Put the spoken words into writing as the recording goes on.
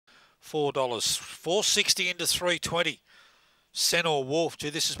$4. $4.60 into $3.20. Senor Wolf. Gee,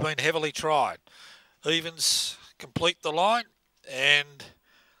 this has been heavily tried. Evens complete the line, and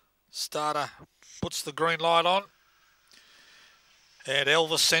starter puts the green light on. And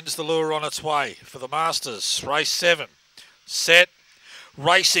Elvis sends the lure on its way for the Masters. Race 7. Set.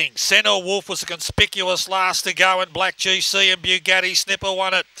 Racing. Senor Wolf was a conspicuous last to go, and Black GC and Bugatti Snipper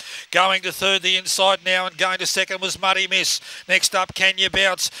won it. Going to third, the inside now, and going to second was Muddy Miss. Next up, Can You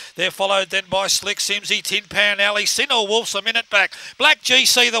Bounce? They're followed then by Slick Simsy, Tin Pan Alley. Senor Wolf's a minute back. Black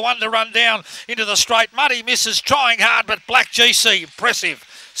GC, the one to run down into the straight. Muddy Miss is trying hard, but Black GC, impressive.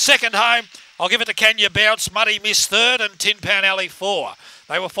 Second home, I'll give it to Can You Bounce. Muddy Miss third, and Tin Pan Alley 4.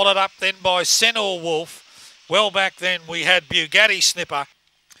 They were followed up then by Senor Wolf. Well back then we had Bugatti Snipper.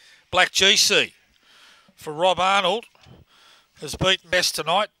 Black GC for Rob Arnold has beaten best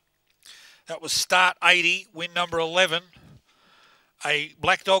tonight. That was start 80, win number 11. A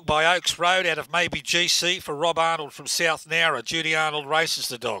Black Dog by Oaks Road out of Maybe GC for Rob Arnold from South Nowra. Judy Arnold races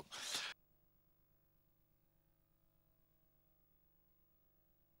the dog.